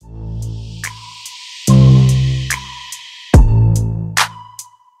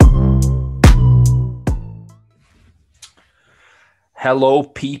Hello,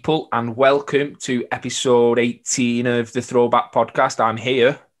 people, and welcome to episode 18 of the Throwback Podcast. I'm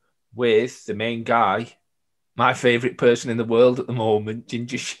here with the main guy, my favourite person in the world at the moment,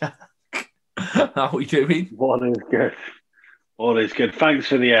 Ginger Shack. How are we doing? What is good? All is good. Thanks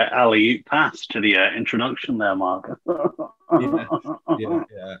for the alley-oop pass to the introduction there, Mark. Yeah.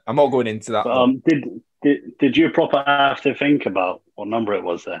 I'm not going into that. But, did you proper have to think about what number it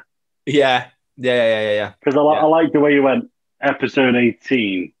was there? Yeah. Because I like the way you went episode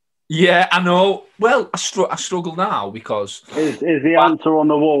 18. Yeah, I know. Well, I struggle now because is the answer on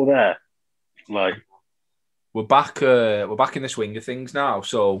the wall there? Like we're back in the swing of things now.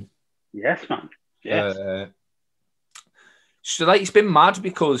 So yes, man. Yes. So it's been mad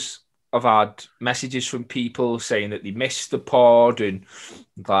because I've had messages from people saying that they missed the pod and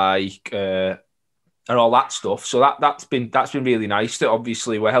and all that stuff. So that's been really nice. That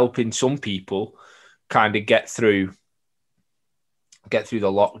obviously we're helping some people kind of get through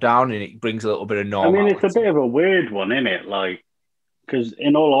the lockdown, and it brings a little bit of normality. I mean, it's a bit of a weird one, isn't it? Like, because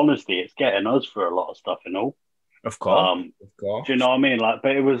in all honesty, it's getting us through a lot of stuff, Of course. Do you know what I mean? Like,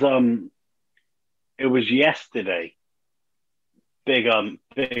 but it was yesterday. Big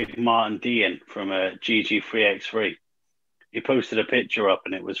Martin Dean from GG3X3. He posted a picture up,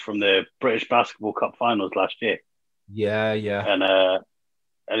 and it was from the British Basketball Cup Finals last year. Yeah. And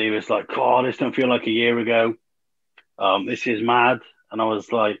he was like, "Oh, this don't feel like a year ago. This is mad." And I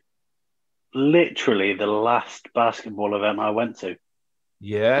was like, literally the last basketball event I went to.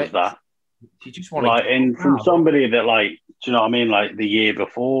 Yeah. Was that. You just want from somebody that, like, do you know what I mean? Like the year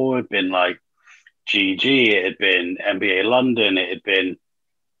before had been like GG, it had been NBA London, it had been.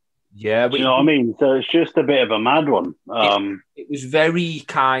 Yeah, do you know what I mean? So it's just a bit of a mad one. It was very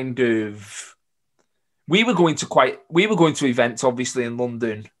kind of. We were going to events, obviously, in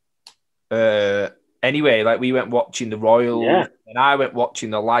London. Anyway, like we went watching the Royals, and I went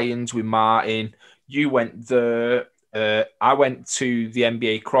watching the Lions with Martin. You went there. I went to the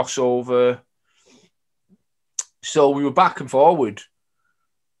NBA crossover. So we were back and forward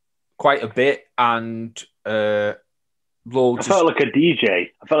quite a bit, and loads. I felt like a DJ.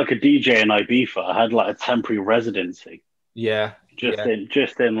 I felt like a DJ in Ibiza. I had like a temporary residency. Yeah. In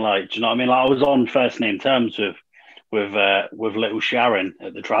like, do you know what I mean? Like I was on first name terms with little Sharon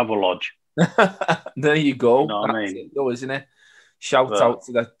at the Travel Lodge. There you go. You know what I mean? It, though, isn't it? Shout out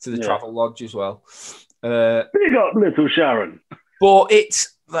to the Travel Lodge as well. Big up, little Sharon. But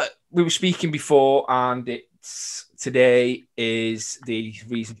it's like we were speaking before, and today is the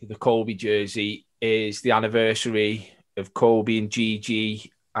reason for the Kobe jersey is the anniversary of Kobe and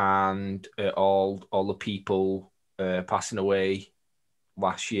Gigi and all the people passing away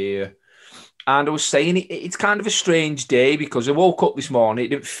last year. And I was saying it's kind of a strange day because I woke up this morning, it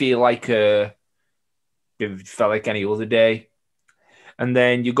didn't feel like it felt like any other day. And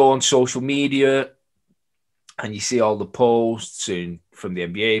then you go on social media and you see all the posts from the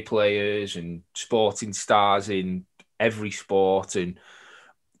NBA players and sporting stars in every sport. And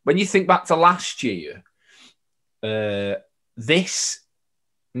when you think back to last year, this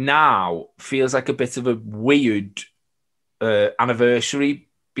now feels like a bit of a weird anniversary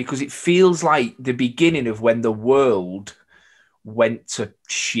because it feels like the beginning of when the world went to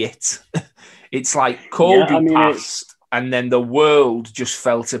shit. It's like Kobe passed and then the world just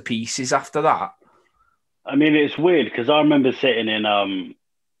fell to pieces after that. I mean, it's weird because I remember sitting in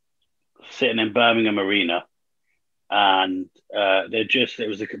Birmingham Arena, and it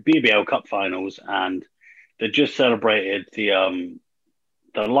was the BBL Cup Finals, and they just celebrated the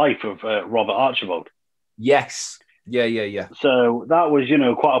life of Robert Archibald. Yes. Yeah. So that was,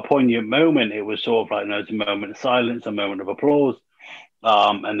 quite a poignant moment. It was sort of like, it's a moment of silence, a moment of applause.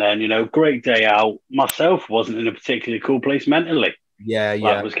 And then, great day out. Myself wasn't in a particularly cool place mentally. Yeah.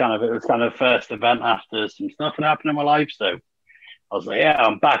 It was kind of first event after some stuff had happened in my life. So I was like,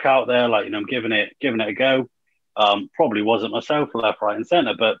 I'm back out there, like, I'm giving it a go. Probably wasn't myself left, right, and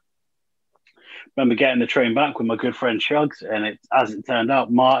centre, but remember getting the train back with my good friend Shugs, and as it turned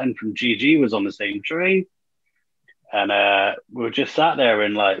out, Martin from GG was on the same train. And we were just sat there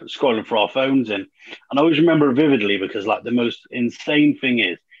and like scrolling through our phones, and I always remember it vividly because like the most insane thing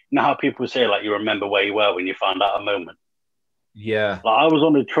is, how people say like you remember where you were when you found out a moment. Yeah. Like I was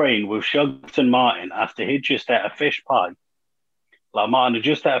on the train with Shugs and Martin after he'd just ate a fish pie. Like Martin had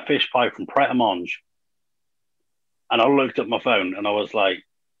just ate a fish pie from Pret a Manger. And I looked at my phone and I was like,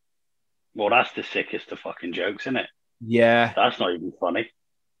 well, that's the sickest of fucking jokes, isn't it? Yeah. That's not even funny.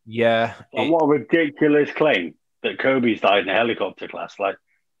 Yeah. Like, what a ridiculous claim that Kobe's died in a helicopter crash. Like,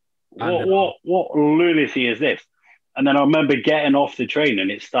 what lunacy is this? And then I remember getting off the train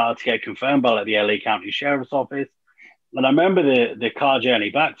and it started to get confirmed by like the LA County Sheriff's Office. And I remember the car journey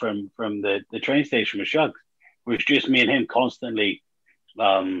back from the train station with Shugs was just me and him constantly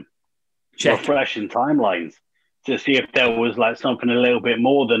refreshing timelines to see if there was like something a little bit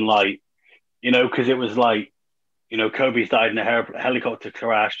more than like, because it was like, Kobe's died in a helicopter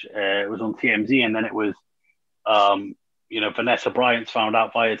crash. It was on TMZ, and then it was, Vanessa Bryant's found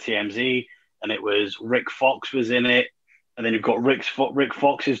out via TMZ, and it was Rick Fox was in it, and then you've got Rick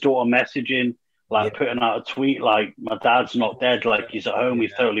Fox's daughter messaging, like putting out a tweet like, "My dad's not dead, like he's at home,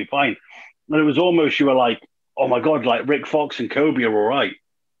 he's totally fine." And it was almost, you were like, "Oh my god, like Rick Fox and Kobe are all right."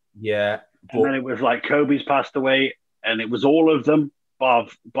 Yeah, and then it was like Kobe's passed away, and it was all of them, bar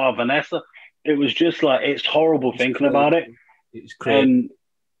Vanessa. It was just like, it's horrible thinking about it. It's crazy.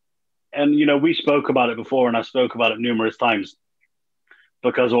 And we spoke about it before, and I spoke about it numerous times,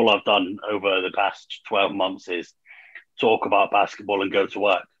 because all I've done over the past 12 months is talk about basketball and go to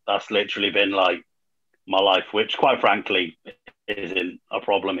work. That's literally been like my life, which quite frankly isn't a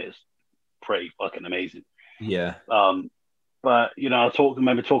problem. It's pretty fucking amazing. Yeah. But I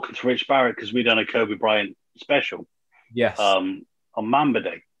remember talking to Rich Barrett, because we done a Kobe Bryant special. Yes. On Mamba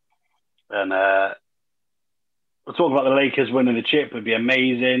Day, and we're talking about the Lakers winning the chip would be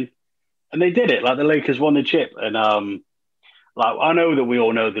amazing, and they did it. Like, the Lakers won the chip, and like, I know that we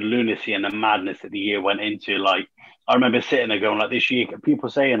all know the lunacy and the madness that the year went into. Like, I remember sitting there going, like, this year, people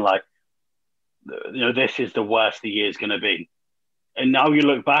saying like, this is the worst the year's going to be, and now you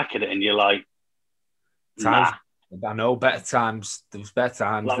look back at it and you're like, nah. I know better times. There was better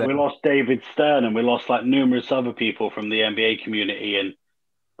times. Like, we lost David Stern, and we lost like numerous other people from the NBA community, and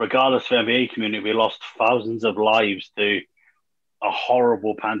regardless of the NBA community, we lost thousands of lives to a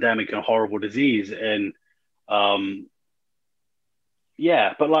horrible pandemic and a horrible disease. And but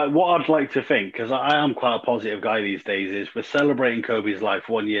like, what I'd like to think, because I am quite a positive guy these days, is we're celebrating Kobe's life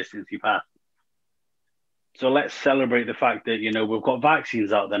 1 year since he passed. So let's celebrate the fact that, we've got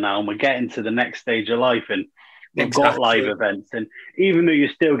vaccines out there now, and we're getting to the next stage of life, and we've got live events. And even though you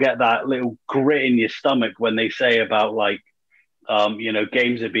still get that little grit in your stomach when they say about like,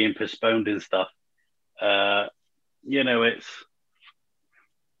 games are being postponed and stuff, it's,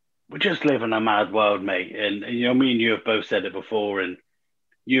 we just live in a mad world, mate. And me and you have both said it before, and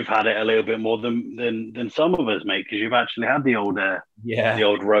you've had it a little bit more than some of us, mate, because you've actually had the old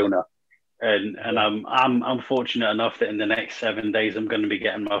Rona. And I'm fortunate enough that in the next 7 days I'm going to be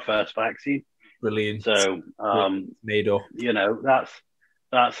getting my first vaccine. Brilliant. So made up.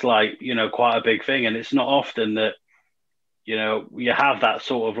 That's like, quite a big thing, and it's not often that you have that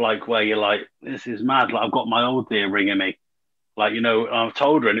sort of like, where you're like, this is mad. Like, I've got my old dear ringing me, like, I've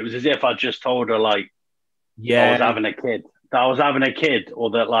told her, and it was as if I just told her like, I was having a kid,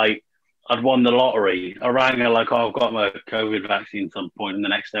 or that like I'd won the lottery. I rang her like, "Oh, I've got my COVID vaccine some point in the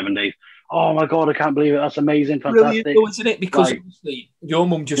next 7 days." Oh my god, I can't believe it! That's amazing, fantastic, brilliant, isn't it? Because obviously your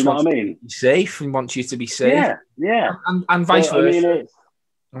mum just wants to be safe and wants you to be safe. Yeah, and vice versa.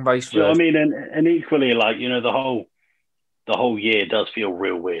 And vice versa. You know what I mean? And equally, like, the whole year does feel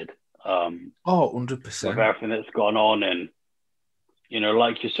real weird. 100%. With everything that's gone on, and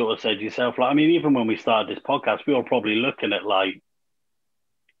like you sort of said yourself, like, I mean, even when we started this podcast, we were probably looking at like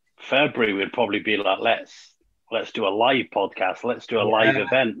February. We'd probably be like, let's do a live podcast. Let's do a live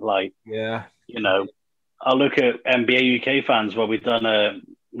event. Like, I look at NBA UK fans where we've done a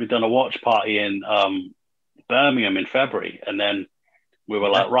watch party in Birmingham in February, and then we were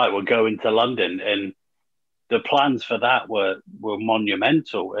like, right, we're going to London, and the plans for that were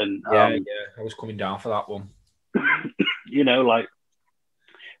monumental. And I was coming down for that one.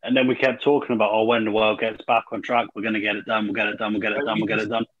 And then we kept talking about, when the world gets back on track, we're going to get it done. We'll get it done. We'll get it done. We'll get it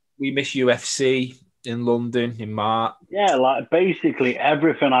done. We miss UFC in London in March. Yeah, like basically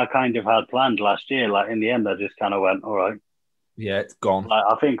everything I kind of had planned last year. Like, in the end, I just kind of went, all right. Yeah, it's gone. Like,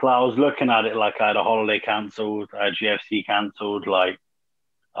 I think I was looking at it like I had a holiday cancelled, I had GFC cancelled. Like,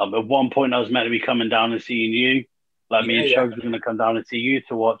 at one point I was meant to be coming down and seeing you. Like, me and Shugs were going to come down and see you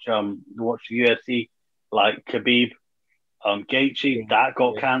to watch the UFC. Like, Khabib, Gaethje, that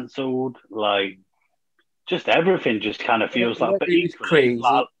got cancelled. Like, just everything just kind of feels like, but equally, crazy.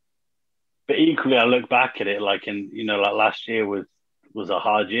 But equally, I look back at it like, like last year was a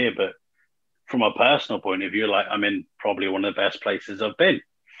hard year, but from a personal point of view, like, I'm in probably one of the best places I've been.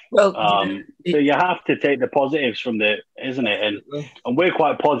 Well, so you have to take the positives from isn't it? And we're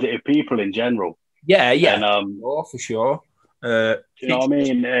quite positive people in general. Yeah. And, for sure. Do you know what I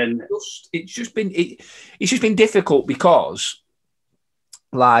mean? And it's just been difficult because,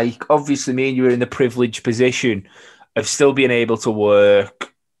 like, obviously, me and you are in the privileged position of still being able to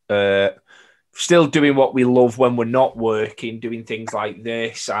work, still doing what we love when we're not working, doing things like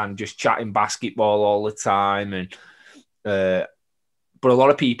this, and just chatting basketball all the time, and but a lot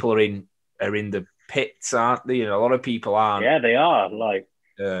of people are in the pits, aren't they? A lot of people aren't. Yeah, they are. Like,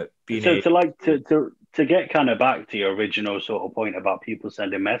 to get kind of back to your original sort of point about people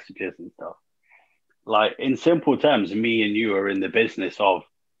sending messages and stuff. Like, in simple terms, me and you are in the business of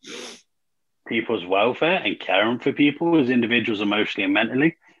people's welfare and caring for people as individuals emotionally and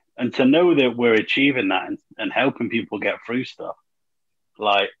mentally. And to know that we're achieving that and helping people get through stuff.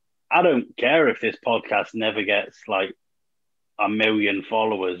 Like, I don't care if this podcast never gets like 1 million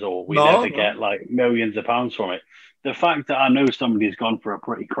followers or we never get like millions of pounds from it. The fact that I know somebody's gone for a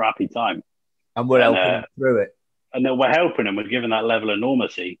pretty crappy time. And we're helping them through it. And then we're helping them, we're giving that level of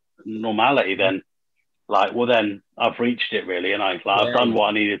normality, then like, well, then I've reached it really. And I've done what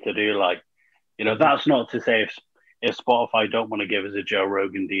I needed to do. Like, that's not to say if Spotify don't want to give us a Joe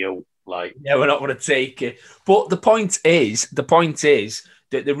Rogan deal, like, yeah, we're not going to take it. But the point is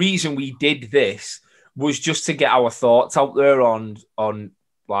that the reason we did this was just to get our thoughts out there on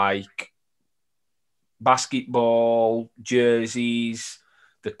like basketball, jerseys,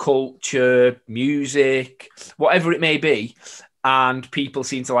 the culture, music, whatever it may be. And people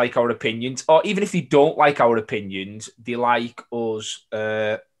seem to like our opinions, or even if they don't like our opinions, they like us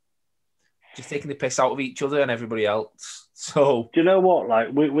just taking the piss out of each other and everybody else. So, do you know what?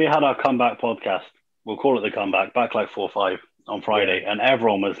 Like, we had our comeback podcast. We'll call it the comeback, back like 4 or 5 on Friday, and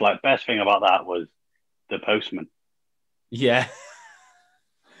everyone was like, best thing about that was the postman. Yeah,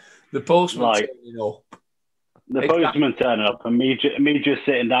 the postman like, turning up. The postman turning up, and me just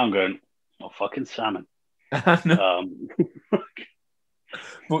sitting down going, "Oh, fucking salmon." But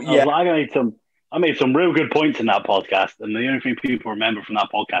yeah, I made some real good points in that podcast, and the only thing people remember from that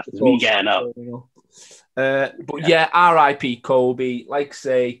podcast is me getting up. But yeah, R.I.P. Kobe. Like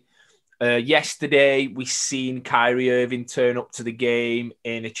say, yesterday we seen Kyrie Irving turn up to the game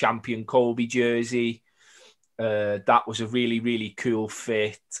in a champion Kobe jersey. That was a really, really cool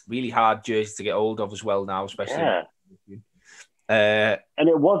fit. Really hard jersey to get hold of as well now, especially. Yeah. And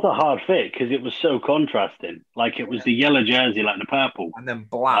it was a hard fit because it was so contrasting. Like, it was the yellow jersey, like the purple, and then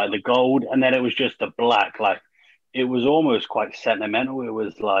black, the gold, and then it was just the black. Like, it was almost quite sentimental. It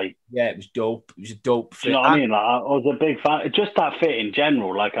was like, yeah, it was dope. It was a dope fit. You know what I mean? Like, I was a big fan. Just that fit in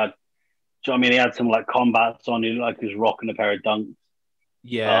general. Like, do you know what I mean? He had some like combats on. He like he was rocking a pair of dunks.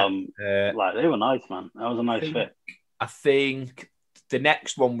 Yeah, like they were nice, man. That was a nice fit. I think the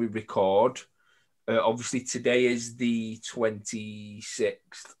next one we record. Obviously, today is the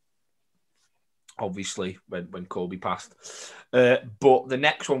 26th, obviously, when Kobe passed. But the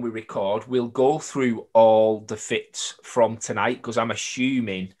next one we record, we'll go through all the fits from tonight, because I'm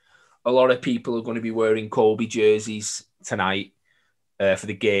assuming a lot of people are going to be wearing Kobe jerseys tonight for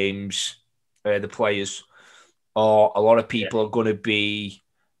the games, the players, or a lot of people are going to be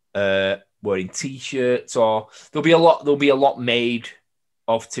wearing T-shirts, or there'll be a lot made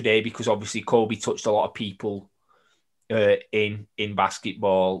of today, because obviously Kobe touched a lot of people in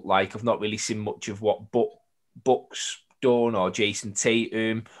basketball. Like, I've not really seen much of what Buck's done, or Jason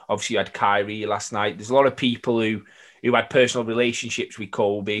Tatum. Obviously, you had Kyrie last night. There's a lot of people who had personal relationships with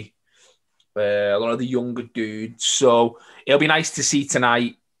Kobe. A lot of the younger dudes. So it'll be nice to see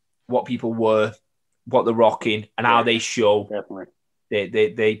tonight what people were, what they're rocking, and how they show. Definitely,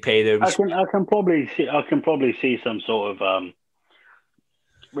 they pay their respect. I can probably see some sort of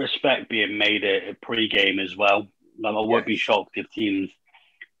respect being made at pre-game as well. I would be shocked if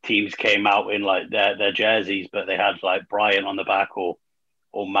teams came out in like their jerseys, but they had like Bryant on the back or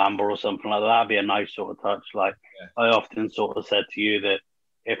Mamba or something like that. That'd be a nice sort of touch. Like, I often sort of said to you that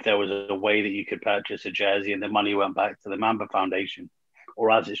if there was a way that you could purchase a jersey and the money went back to the Mamba Foundation,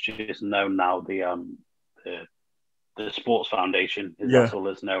 or as it's just known now, the Sports Foundation that's all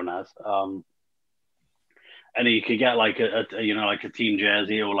it's known as. And you could get like a team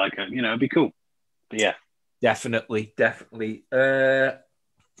jersey, or like it'd be cool. But yeah, definitely.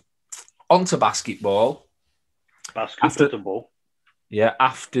 On to basketball. Basketball.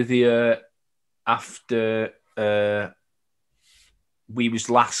 After we was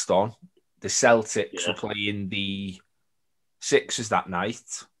last on, the Celtics were playing the Sixers that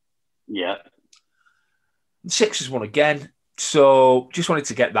night. Yeah, the Sixers won again. So just wanted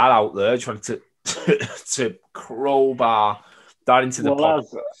to get that out there. Just wanted to crowbar that into the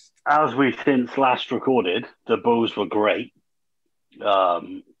podcast. As we since last recorded, the Bulls were great,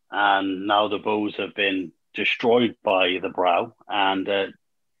 and now the Bulls have been destroyed by the Brow and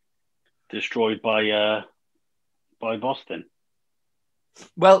destroyed by Boston.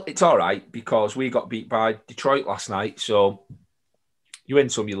 Well, it's all right, because we got beat by Detroit last night. So you win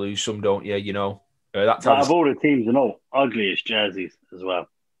some, you lose some, don't you? You know, that's how. Out of all the teams, and all ugliest jerseys as well.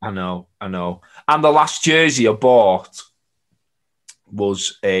 I know. And the last jersey I bought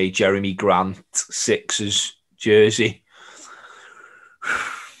was a Jeremy Grant Sixers jersey.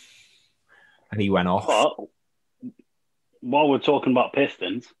 And he went off. But while we're talking about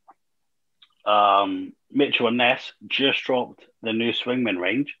Pistons, Mitchell and Ness just dropped the new Swingman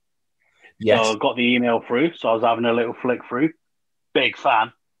range. Yes. So I got the email through, so I was having a little flick through. Big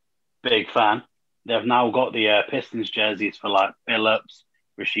fan. They've now got the Pistons jerseys for like Phillips,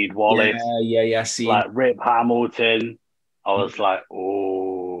 Rasheed Wallace, yeah. See, like Rip Hamilton. I was like,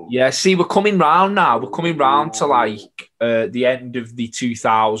 oh. Yeah, see, we're coming round now. We're coming round to like the end of the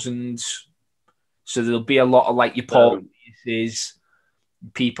 2000s. So there'll be a lot of like your Paul Pierces,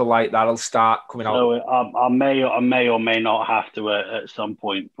 people like that'll start coming out. So I may or may not have to at some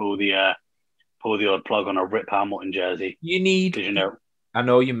point pull the old plug on a Rip Hamilton jersey. You need, because I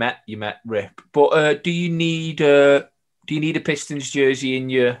know you met Rip, but do you need a Pistons jersey in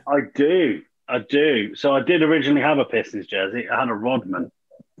your? I do. So I did originally have a Pistons jersey. I had a Rodman.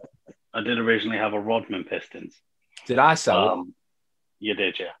 I did originally have a Rodman Pistons. Did I sell it? You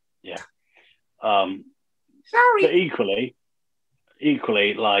did, yeah. Sorry. But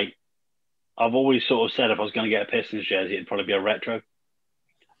equally, like I've always sort of said, if I was going to get a Pistons jersey, it'd probably be a retro,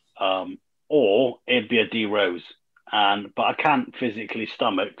 or it'd be a D Rose. But I can't physically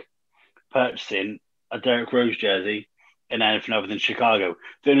stomach purchasing a Derrick Rose jersey in anything other than Chicago.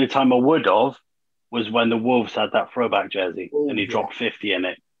 The only time I would have was when the Wolves had that throwback jersey and he dropped 50 in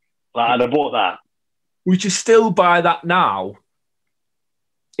it. Like, I'd have bought that. Would you still buy that now?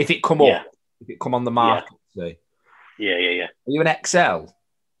 If it come up, if it come on the market, say. Yeah. Are you an XL?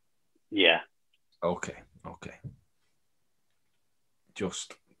 Yeah. Okay.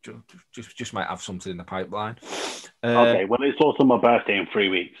 Just might have something in the pipeline. Okay, well, it's also my birthday in 3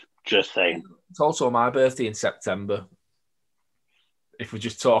 weeks. Just saying. It's also my birthday in September. If we're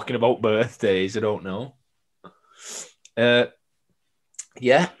just talking about birthdays, I don't know.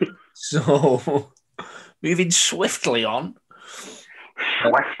 Yeah. So, moving swiftly on.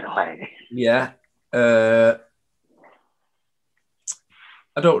 Yeah. I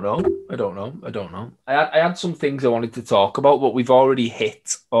don't know. I had some things I wanted to talk about, but we've already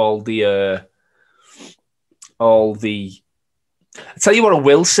hit all the. I tell you what I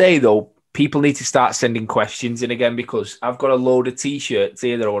will say though, people need to start sending questions in again, because I've got a load of t-shirts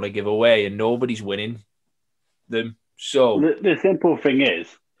here that I want to give away and nobody's winning them. So the simple thing is,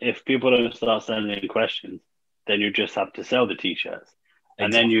 if people don't start sending in questions, then you just have to sell the t-shirts.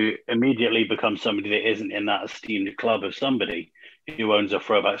 And then you immediately become somebody that isn't in that esteemed club of somebody who owns a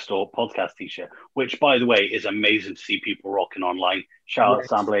Throwback Store podcast t-shirt, which, by the way, is amazing to see people rocking online. Shout out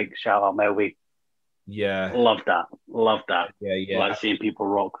Sam Blake, shout out Melby. Yeah. Love that. Yeah. Like seeing people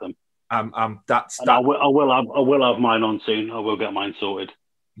rock them. That's that. I will have mine on soon. I will get mine sorted.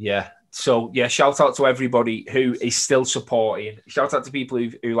 Yeah. So yeah, shout out to everybody who is still supporting. Shout out to people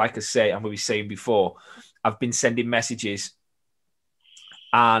who like I say, and we were saying before, I've been sending messages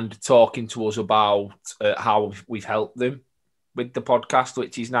and talking to us about how we've helped them with the podcast,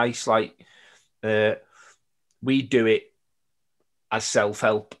 which is nice. Like we do it as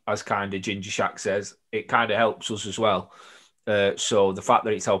self-help, as kind of Ginger Shack says. It kind of helps us as well. So the fact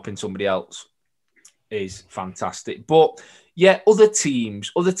that it's helping somebody else is fantastic. But yeah, other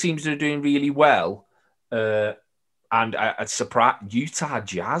teams that are doing really well, and I'd surprise Utah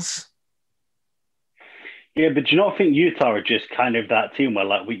Jazz. Yeah, but do you not think Utah are just kind of that team where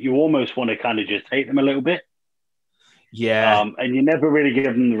like you almost want to kind of just hate them a little bit? Yeah. And you never really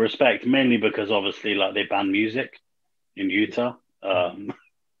give them the respect, mainly because obviously like they ban music in Utah.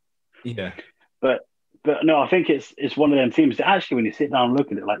 Yeah. But no, I think it's one of them teams that actually, when you sit down and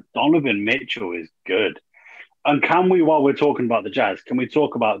look at it, like Donovan Mitchell is good. And can we, while we're talking about the Jazz, can we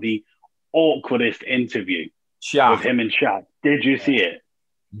talk about the awkwardest interview with him and Shaq? Did you see it?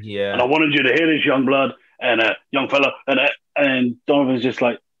 Yeah. And I wanted you to hear this, young blood and a young fella, and Donovan's just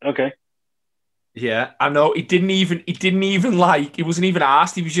like, okay. Yeah, I know. He didn't even like. He wasn't even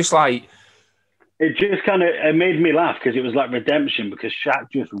asked. He was just like. It just kind of made me laugh because it was like redemption, because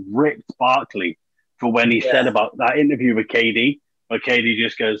Shaq just ripped Barkley for when he said about that interview with KD, where KD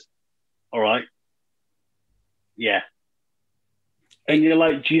just goes, all right. Yeah. And you're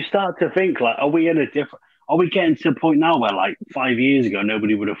like, do you start to think like, are we getting to a point now where like 5 years ago,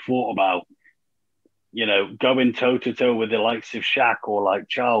 nobody would have thought about, going toe to toe with the likes of Shaq or like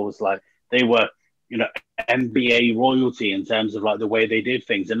Charles, like they were, NBA royalty in terms of like the way they did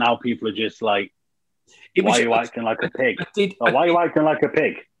things. And now people are just like, why are you acting like a pig? Why are you acting like a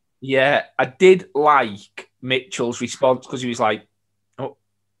pig? Yeah, I did like Mitchell's response because he was like, oh,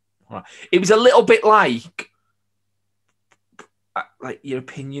 it was a little bit like your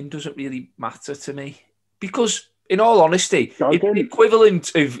opinion doesn't really matter to me, because In all honesty, it's the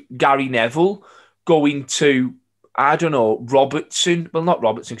equivalent of Gary Neville going to, I don't know, Robertson. Well, not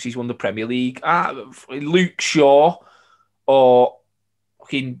Robertson because he's won the Premier League. Luke Shaw or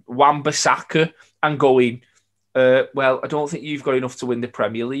fucking Wan-Bissaka and going, well, I don't think you've got enough to win the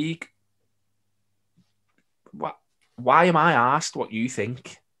Premier League. Why am I asked what you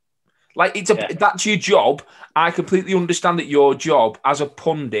think? Like, that's your job. I completely understand that your job as a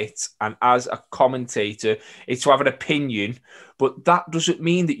pundit and as a commentator is to have an opinion, but that doesn't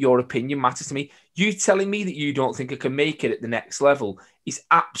mean that your opinion matters to me. You telling me that you don't think I can make it at the next level is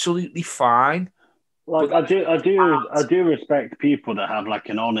absolutely fine. Like, I do respect people that have like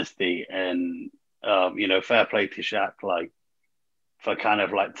an honesty and fair play to Shaq, like for kind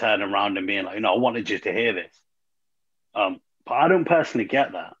of like turning around and being like, I wanted you to hear this. But I don't personally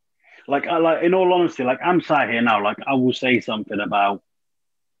get that. Like, in all honesty, like I'm sat here now, like I will say something about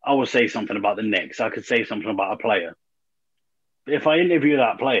the Knicks. I could say something about a player. But if I interview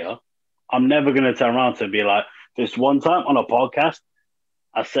that player, I'm never going to turn around to be like, this one time on a podcast,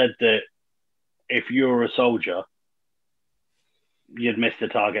 I said that if you were a soldier, you'd miss the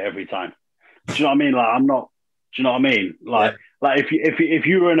target every time. Do you know what I mean? Like, I'm not. Do you know what I mean? Like if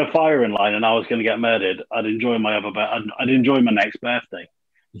you were in a firing line and I was going to get murdered, I'd enjoy I'd enjoy my next birthday.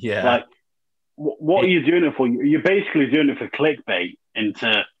 Yeah. Like, what are you doing it for? You're basically doing it for clickbait and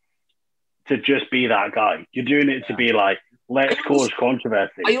to just be that guy. You're doing it to be like, let's cause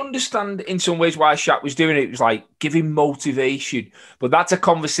controversy. I understand in some ways why Shaq was doing it. It was like giving motivation, but that's a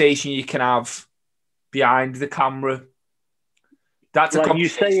conversation you can have behind the camera. That's like you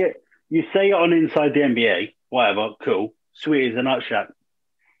say it on Inside the NBA, whatever, cool, sweet as a nut, Shaq.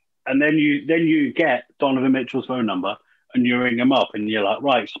 And then you get Donovan Mitchell's phone number and you ring him up and you're like,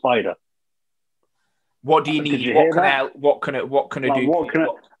 right, Spider. What do you need? What can I do?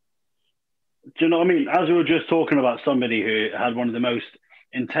 Do you know what I mean? As we were just talking about somebody who had one of the most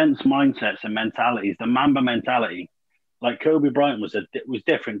intense mindsets and mentalities, the Mamba mentality, like Kobe Bryant was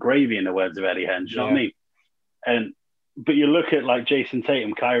different gravy in the words of Eddie Hearn. Do you know what I mean? But you look at like Jason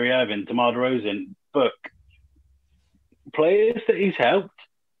Tatum, Kyrie Irving, DeMar DeRozan, Book, players that he's helped.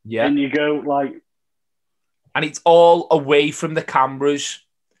 Yeah. And you go like... And it's all away from the cameras.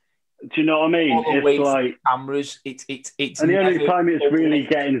 Do you know what I mean? All away from the cameras. It's and the only time it's really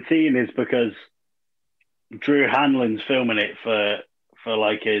getting seen is because Drew Hanlon's filming it for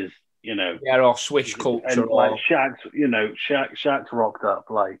like his, or Swish culture. And like Shaq's rocked up,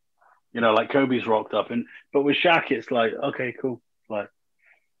 like, like Kobe's rocked up. But with Shaq, it's like, okay, cool. Like,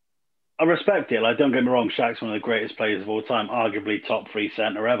 I respect it. Like, don't get me wrong, Shaq's one of the greatest players of all time, arguably top 3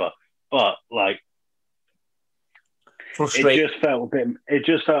 center ever. But like, it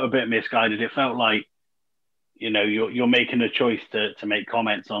just felt a bit misguided. It felt like, you're making a choice to make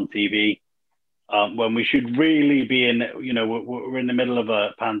comments on TV when we should really be in, we're in the middle of a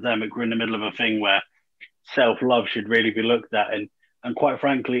pandemic. We're in the middle of a thing where self-love should really be looked at. And quite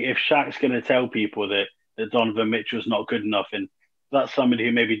frankly, if Shaq's going to tell people that Donovan Mitchell's not good enough, and that's somebody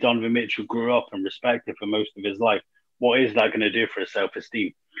who maybe Donovan Mitchell grew up and respected for most of his life, what is that going to do for his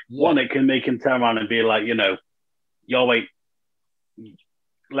self-esteem? Yeah. One, it can make him turn around and be like, yo, wait,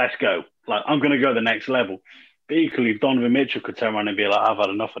 let's go. Like, I'm going to go the next level. But equally, Donovan Mitchell could turn around and be like, I've had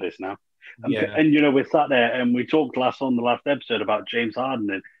enough of this now. And we sat there and we talked on the last episode about James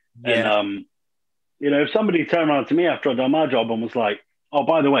Harden. And if somebody turned around to me after I'd done my job and was like, oh,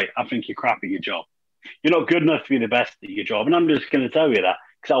 by the way, I think you're crap at your job. You're not good enough to be the best at your job. And I'm just going to tell you that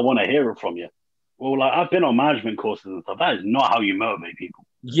because I want to hear it from you. Well, like, I've been on management courses and stuff. That is not how you motivate people.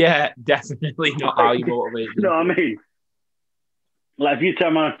 Yeah, definitely not how you motivate people. You know what I mean? Like, if you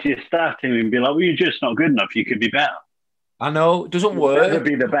turn around to your staff team and be like, well, you're just not good enough, you could be better. I know. It doesn't work. Never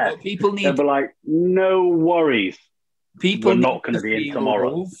be the best. People need... They'll be like, no worries. People We're not going to be in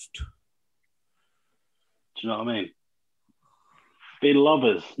tomorrow. Loved. Do you know what I mean? Be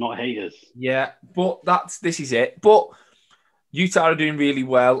lovers, not haters. Yeah, but this is it. But Utah are doing really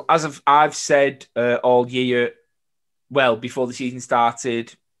well. As I've said all year, well, before the season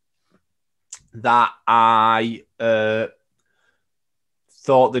started, that I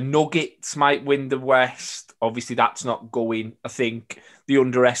thought the Nuggets might win the West. Obviously, that's not going. I think they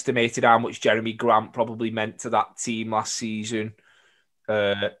underestimated how much Jeremy Grant probably meant to that team last season.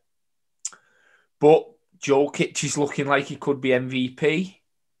 But Jokic is looking like he could be MVP.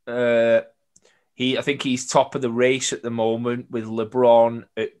 I think he's top of the race at the moment with LeBron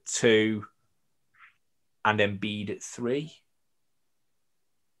at 2 and Embiid at 3.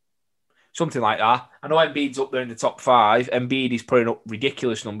 Something like that. I know Embiid's up there in the top 5. Embiid is putting up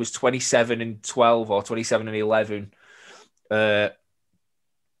ridiculous numbers, 27 and 12 or 27 and 11.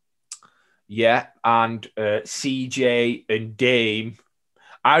 Yeah, and CJ and Dame.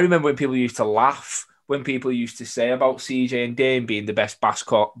 I remember when people used to laugh when people used to say about CJ and Dame being the best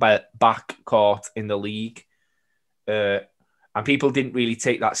backcourt in the league. And people didn't really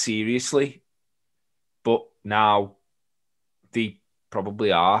take that seriously. But now they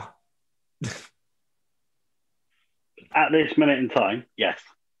probably are. At this minute in time, yes.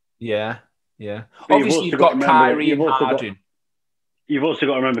 Yeah, yeah. But Obviously, you've got Kyrie and Harden. You've also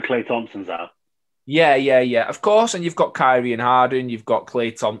got to remember Klay Thompson's out. Yeah. Of course, and you've got Kyrie and Harden. You've got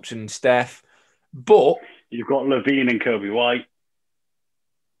Klay Thompson and Steph. But you've got Levine and Kobe White.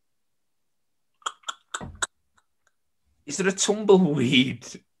 Is there a tumbleweed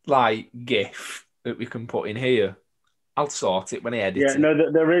like GIF that we can put in here? I'll sort it when I edit it. Yeah,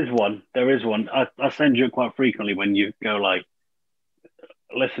 no, there is one. There is one. I send you it quite frequently when you go like,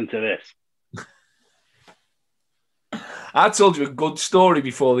 listen to this. I told you a good story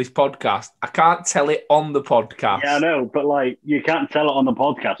before this podcast. I can't tell it on the podcast. Yeah, I know, but like you can't tell it on the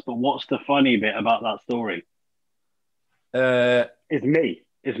podcast. But what's the funny bit about that story? It's me.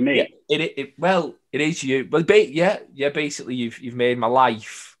 It's me. Yeah, it is you. Well, basically, you've made my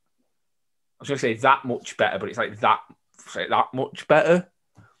life. I was going to say that much better, but it's like that much better.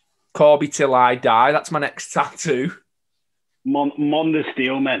 Corby till I die. That's my next tattoo. Mon the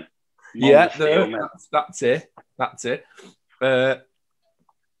Steelman. That's it. That's it.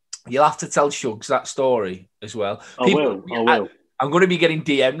 You'll have to tell Shugs that story as well. I will. I'm going to be getting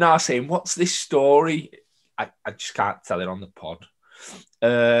DM now saying, "What's this story?" I just can't tell it on the pod.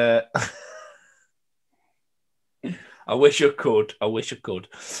 I wish I could.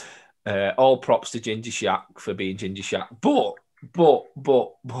 All props to Ginger Shack for being Ginger Shack. But,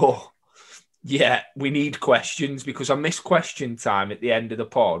 yeah, we need questions because I miss question time at the end of the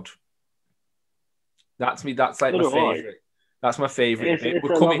pod. That's me. That's like my favourite. That's my favourite bit. It's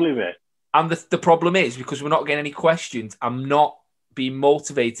a lovely bit. And the problem is, because we're not getting any questions, I'm not being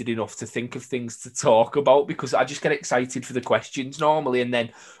motivated enough to think of things to talk about because I just get excited for the questions normally. And then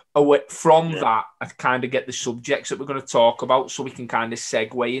from that, I kind of get the subjects that we're going to talk about so we can kind of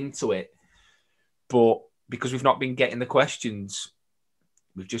segue into it. But because we've not been getting the questions,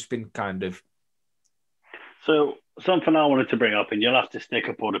 we've just been kind of... So something I wanted to bring up, and you'll have to stick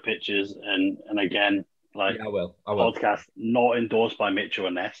up all the pictures and again, like I will. Podcast not endorsed by Mitchell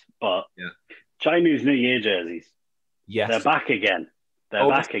and Ness, but Chinese New Year jerseys. Yes. They're back again. They're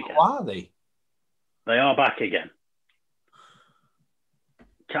back again. Are they? They are back again.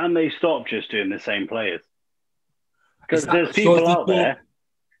 Can they stop just doing the same players? Because there's people out there.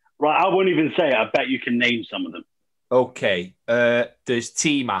 Right, I won't even say it. I bet you can name some of them. Okay. There's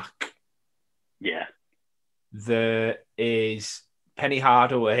T-Mac. Yeah. There is Penny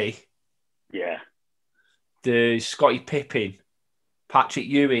Hardaway. Yeah. There's Scottie Pippen, Patrick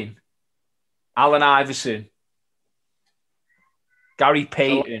Ewing, Allen Iverson, Gary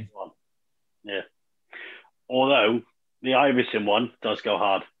Payton. Yeah. Although the Iverson one does go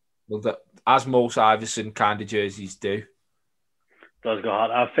hard. Well, as most Iverson kind of jerseys do. Does go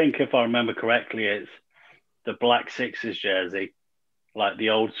hard. I think if I remember correctly, it's the Black Sixers jersey, like the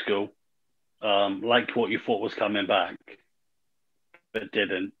old school, like what you thought was coming back, but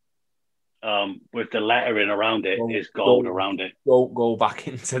didn't. With the lettering around it is gold around it. Don't go back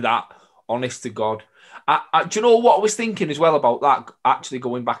into that. Honest to God. Do you know what I was thinking as well about that? Actually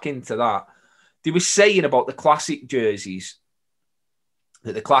going back into that. They were saying about the classic jerseys,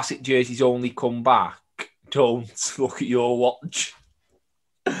 that the classic jerseys only come back. Don't look at your watch.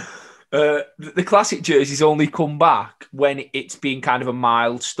 The classic jerseys only come back when it's been kind of a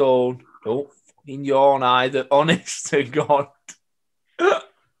milestone. Don't fucking yawn either. Honest to God.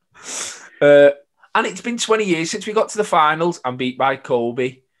 And it's been 20 years since we got to the finals and beat by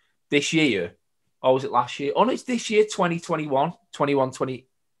Kobe. This year, or was it last year? Oh, no, it's this year, 2021. 20.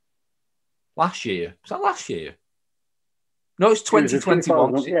 Last year. Was that last year? No, it's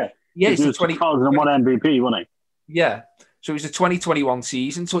 2021. Yeah, it's the 2001 MVP, wasn't he? Yeah. So it was the 2021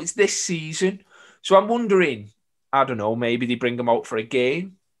 season. So it's this season. So I'm wondering, I don't know, maybe they bring them out for a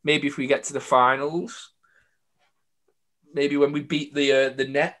game. Maybe if we get to the finals. Maybe when we beat the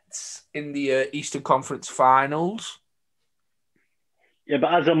Nets in the Eastern Conference Finals. Yeah,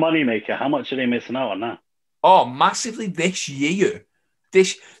 but as a moneymaker, how much are they missing out on that? Oh, massively this year.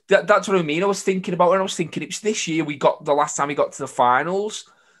 That's what I mean. I was thinking about it. I was thinking it's this year the last time we got to the finals.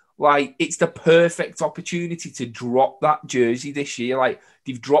 Like, it's the perfect opportunity to drop that jersey this year. Like,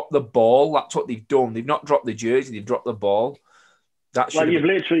 they've dropped the ball. That's what they've done. They've not dropped the jersey. They've dropped the ball. You've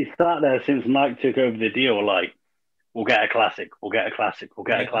literally sat there since Nike took over the deal, like, we'll get a classic, we'll get a classic, we'll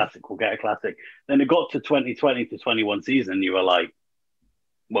get a classic, we'll get a classic. Then it got to 2020 to 21 season, you were like,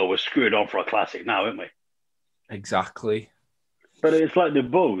 well, we're screwed on for a classic now, aren't we? Exactly. But it's like the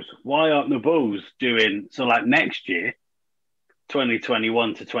Bulls. Why aren't the Bulls doing so? Like next year,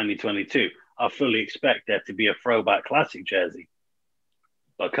 2021 to 2022, I fully expect there to be a throwback classic jersey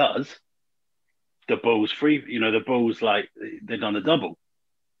because the Bulls free. The Bulls like they've done a double.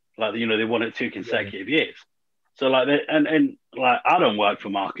 Like they won it 2 consecutive years. So like and like I don't work for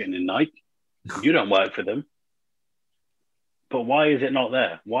marketing in Nike. You don't work for them. But why is it not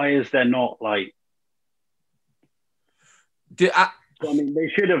there? Why is there not like? I mean, they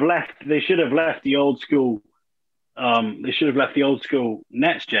should have left. They should have left the old school. They should have left the old school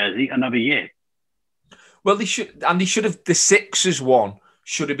Nets jersey another year. Well, they should, and they should have. The Sixers one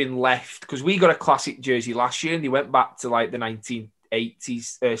should have been left because we got a classic jersey last year, and they went back to like the 1980s,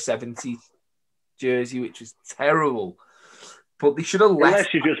 70s jersey, which was terrible. But they should have left.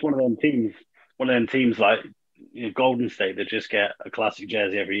 Unless you're just one of them teams like Golden State that just get a classic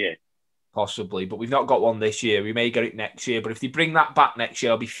jersey every year. Possibly, but we've not got one this year. We may get it next year, but if they bring that back next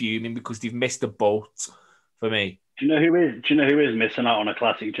year, I'll be fuming because they've missed the boat for me. Do you know who is missing out on a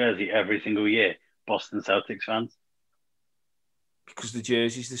classic jersey every single year? Boston Celtics fans. Because the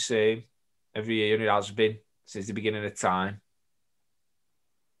jersey's the same every year, and it has been since the beginning of time.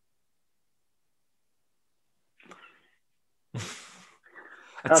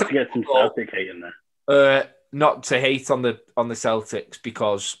 Have to get some Celtic hate in there. Not to hate on the Celtics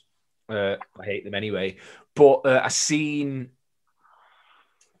because I hate them anyway, but I seen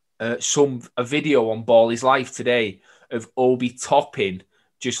a video on Ball Is Life today of Obi Toppin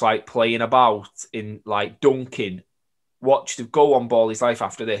just like playing about in like dunking. Go on Ball Is Life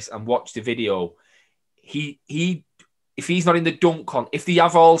after this and watch the video. He if he's not in the dunk if they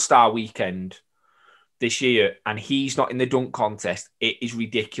have All-Star weekend this year and he's not in the dunk contest, it is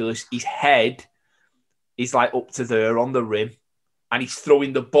ridiculous. His head is like up to there on the rim and he's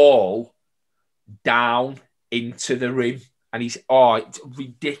throwing the ball down into the rim and it's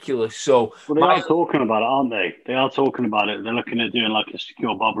ridiculous. So they are talking about it, aren't they? They are talking about it. They're looking at doing like a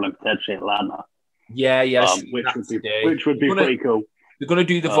secure bubble in potentially Atlanta. Yeah. Which would be pretty cool. They're going to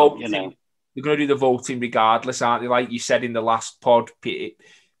do the voting. They're going to do the voting regardless, aren't they? Like you said in the last pod,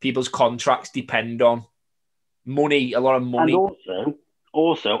 people's contracts depend on money, a lot of money. And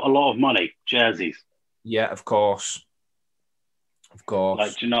also a lot of money, jerseys. Yeah, of course.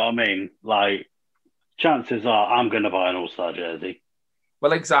 Like, do you know what I mean? Like, chances are I'm going to buy an All-Star jersey.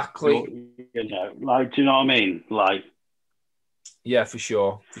 Well, exactly. Like, do you know what I mean? Like, yeah, for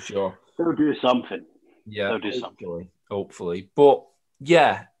sure. They'll do something. Yeah, they'll do something. Hopefully, but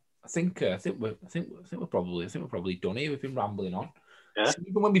yeah, I think we're probably done here. We've been rambling on. Yeah. So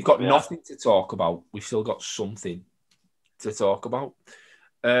even when we've got nothing to talk about, we've still got something to talk about.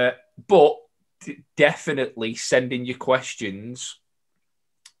 But definitely send in your questions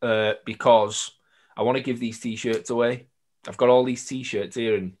because I want to give these T-shirts away. I've got all these T-shirts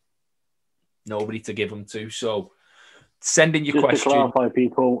here and nobody to give them to. So send in your questions. To clarify,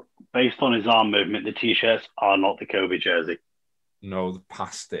 people, based on his arm movement, the T-shirts are not the Kobe jersey. No,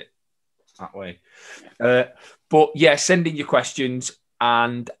 past it that way. But yeah, send in your questions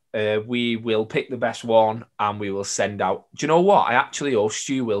and we will pick the best one and we will send out. Do you know what? I actually owe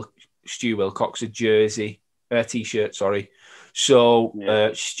Stu Wilcox a T-shirt, sorry.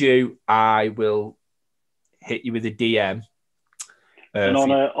 So, Stu, I will hit you with a DM. And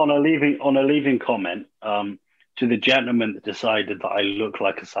on a leaving comment, to the gentleman that decided that I look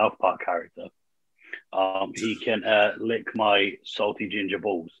like a South Park character, he can lick my salty ginger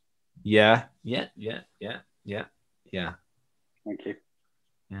balls. Yeah. Thank you.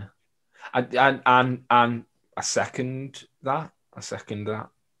 Yeah. And I second that. I second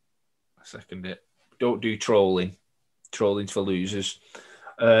it. Don't do trolling. Trolling's for losers.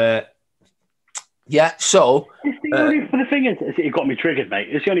 Yeah, so the thing is, it got me triggered, mate.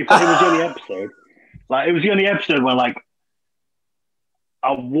 It was the only episode. Like, it was the only episode where, like,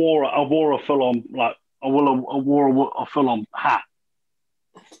 I wore a full on, like, I wore a full on hat.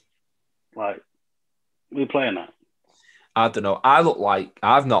 Like, we're playing that. I don't know. I look like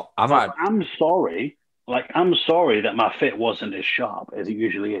I'm sorry. Like, I'm sorry that my fit wasn't as sharp as it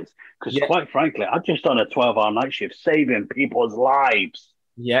usually is. Because quite frankly, I've just done a 12-hour night shift saving people's lives.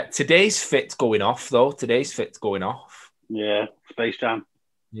 Yeah, today's fit's going off, though. Yeah, Space Jam.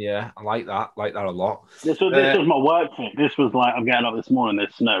 Yeah, I like that. Like that a lot. This was my work fit. This was like, I'm getting up this morning,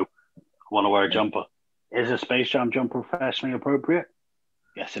 there's snow. I want to wear a jumper. Is a Space Jam jumper professionally appropriate?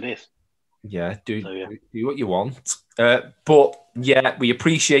 Yes, it is. Yeah, do what you want. But yeah, we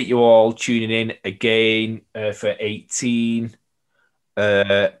appreciate you all tuning in again for 18.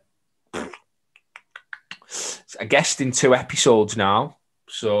 I guessed in 2 episodes now.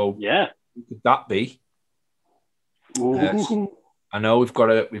 So yeah, who could that be? Ooh. I know we've got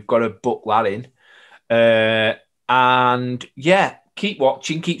to book that in. And yeah, keep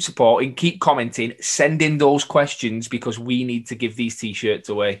watching, keep supporting, keep commenting, send in those questions because we need to give these t-shirts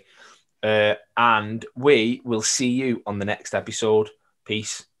away. And we will see you on the next episode.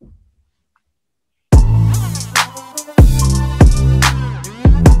 Peace.